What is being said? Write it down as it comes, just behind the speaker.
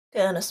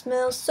Gonna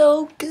smell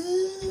so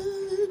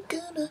good,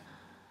 gonna...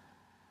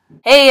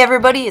 Hey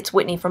everybody, it's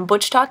Whitney from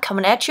Butch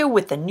coming at you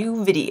with a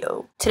new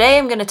video. Today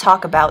I'm going to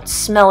talk about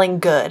smelling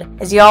good.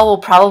 As y'all will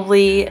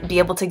probably be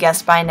able to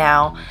guess by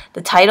now,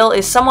 the title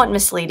is somewhat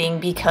misleading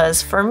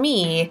because for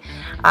me,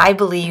 I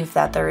believe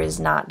that there is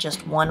not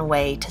just one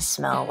way to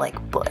smell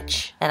like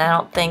Butch. And I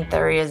don't think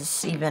there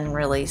is even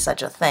really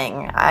such a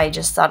thing. I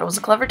just thought it was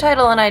a clever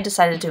title and I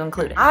decided to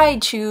include it. I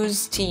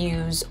choose to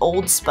use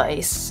Old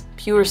Spice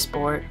Pure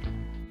Sport.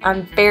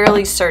 I'm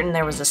fairly certain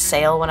there was a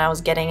sale when I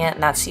was getting it,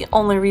 and that's the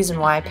only reason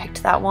why I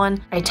picked that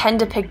one. I tend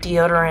to pick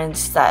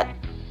deodorants that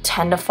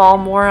tend to fall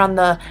more on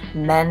the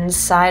men's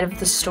side of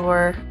the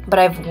store, but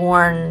I've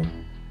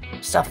worn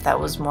stuff that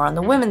was more on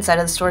the women's side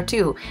of the store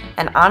too,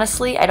 and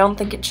honestly, I don't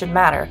think it should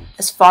matter.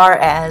 As far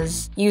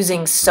as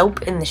using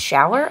soap in the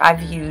shower,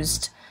 I've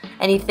used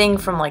anything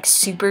from like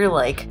super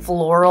like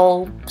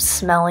floral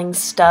smelling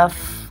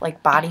stuff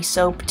like body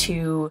soap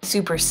to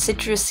super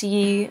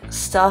citrusy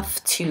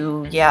stuff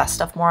to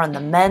stuff more on the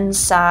men's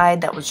side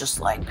that was just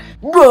like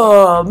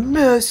raw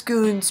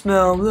masculine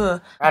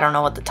smell. I don't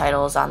know what the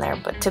title is on there,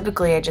 but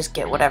typically I just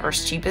get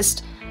whatever's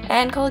cheapest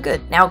and call it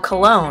good. Now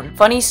cologne.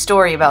 Funny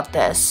story about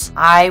this.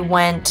 I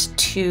went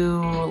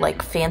to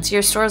like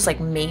fancier stores like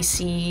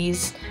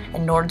Macy's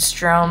and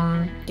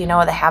Nordstrom, you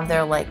know, they have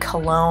their like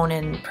cologne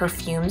and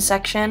perfume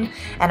section,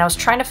 and I was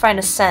trying to find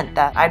a scent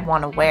that I'd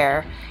want to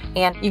wear,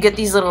 and you get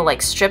these little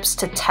like strips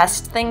to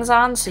test things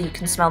on so you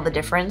can smell the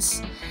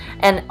difference,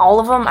 and all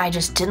of them I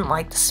just didn't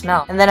like the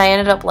smell. And then I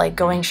ended up like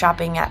going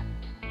shopping at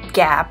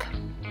Gap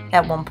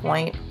at one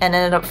point and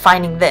ended up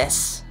finding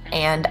this,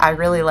 and I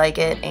really like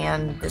it,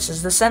 and this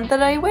is the scent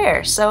that I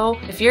wear. So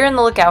if you're in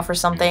the lookout for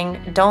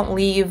something, don't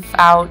leave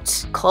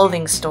out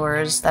clothing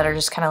stores that are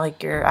just kind of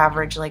like your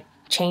average like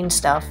chain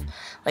stuff.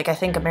 Like I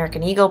think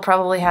American Eagle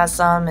probably has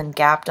some, and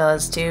Gap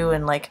does too,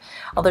 and like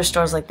other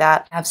stores like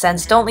that have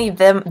scents. Don't leave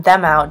them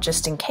out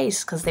just in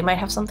case, because they might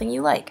have something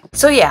you like.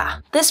 So yeah,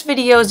 this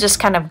video is just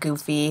kind of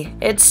goofy.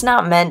 It's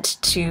not meant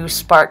to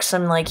spark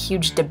some like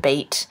huge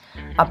debate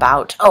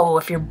about, oh,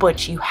 if you're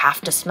Butch you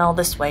have to smell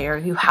this way, or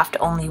you have to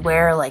only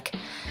wear like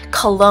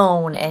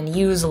cologne and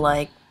use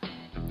like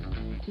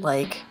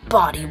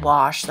body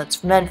wash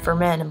that's meant for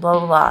men and blah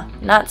blah blah.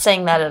 Not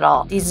saying that at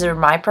all. These are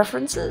my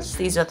preferences.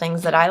 These are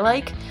things that I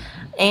like,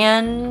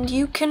 and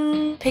you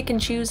can pick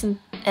and choose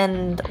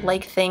and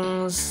like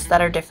things that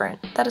are different.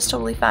 That is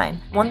totally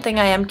fine. One thing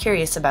I am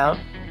curious about,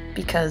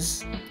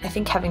 because I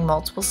think having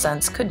multiple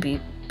scents could be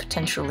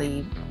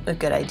potentially a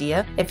good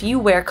idea. If you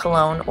wear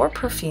cologne or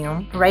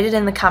perfume, write it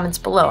in the comments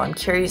below. I'm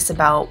curious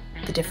about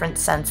the different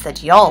scents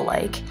that y'all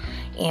like,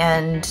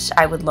 and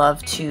I would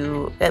love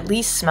to at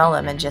least smell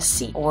them and just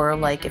see. Or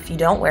like if you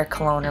don't wear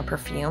cologne or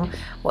perfume,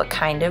 what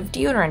kind of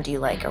deodorant do you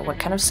like, or what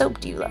kind of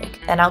soap do you like?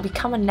 And I'll be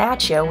coming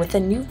at you with a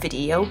new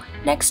video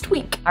next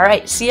week.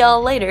 Alright, see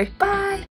y'all later. Bye!